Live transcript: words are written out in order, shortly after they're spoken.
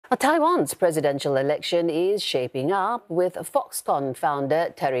Taiwan's presidential election is shaping up, with Foxconn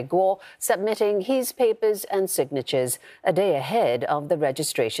founder Terry Gou submitting his papers and signatures a day ahead of the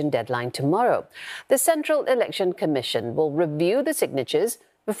registration deadline tomorrow. The Central Election Commission will review the signatures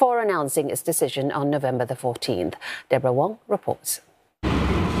before announcing its decision on November the 14th. Deborah Wong reports.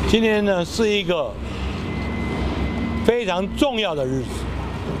 今天呢是一个非常重要的日子，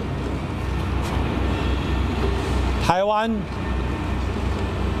台湾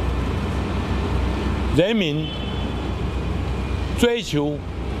人民追求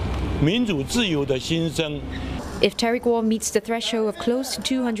民主自由的心声。 If Terry Gou meets the threshold of close to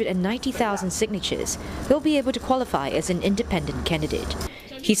 290,000 signatures, he'll be able to qualify as an independent candidate.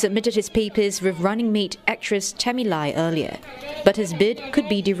 He submitted his papers with running mate actress Tammy Lai earlier, but his bid could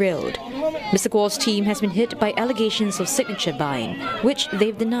be derailed. Mr. Gou's team has been hit by allegations of signature buying, which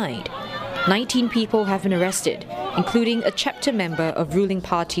they've denied. 19 people have been arrested, including a chapter member of ruling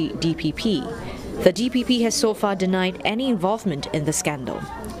party DPP. The DPP has so far denied any involvement in the scandal.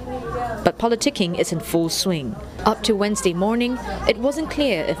 But politicking is in full swing. Up to Wednesday morning, it wasn't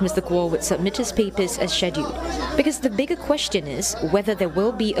clear if Mr. Gou would submit his papers as scheduled, because the bigger question is whether there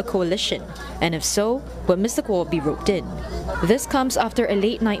will be a coalition, and if so, will Mr. Gou be roped in? This comes after a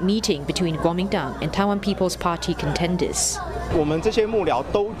late-night meeting between Kuomintang and Taiwan People's Party contenders. 我们这些幕僚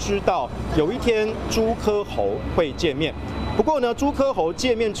都知道，有一天朱柯侯会见面。 不过呢，朱柯侯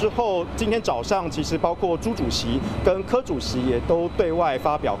见面之后，今天早上其实包括朱主席跟柯主席也都对外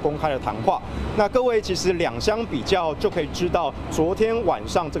发表公开的谈话。那各位其实两相比较，就可以知道昨天晚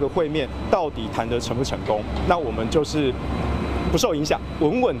上这个会面到底谈得成不成功。那我们就是不受影响，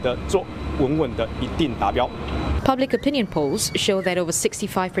稳稳的做，稳稳的一定达标。 Public opinion polls show that over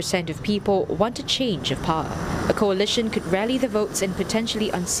 65% of people want a change of power. A coalition could rally the votes and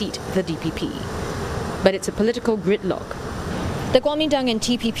potentially unseat the DPP. But it's a political gridlock. The Kuomintang and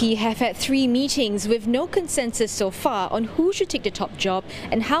TPP have had 3 meetings with no consensus so far on who should take the top job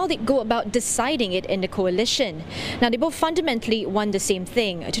and how they'd go about deciding it in the coalition. Now, they both fundamentally want the same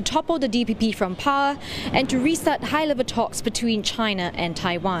thing: to topple the DPP from power and to restart high-level talks between China and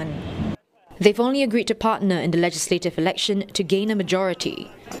Taiwan. They've only agreed to partner in the legislative election to gain a majority.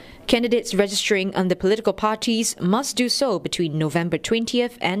 Candidates registering under political parties must do so between November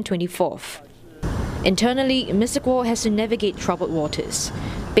 20th and 24th. Internally, Mr. Gou has to navigate troubled waters.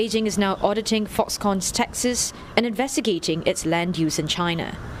 Beijing is now auditing Foxconn's taxes and investigating its land use in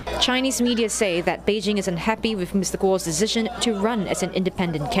China. Chinese media say that Beijing is unhappy with Mr. Gou's decision to run as an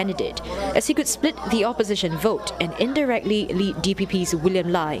independent candidate, as he could split the opposition vote and indirectly lead DPP's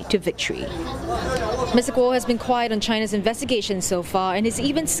William Lai to victory. Mr. Gou has been quiet on China's investigation so far and has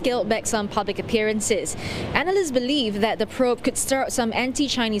even scaled back some public appearances. Analysts believe that the probe could stir up some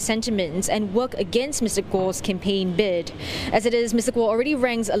anti-Chinese sentiments and work against Mr. Gou's campaign bid. As it is, Mr. Gou already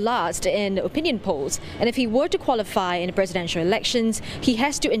ranks last in opinion polls, and if he were to qualify in the presidential elections, he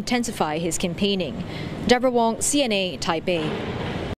has to intensify his campaigning. Deborah Wong, CNA, Taipei.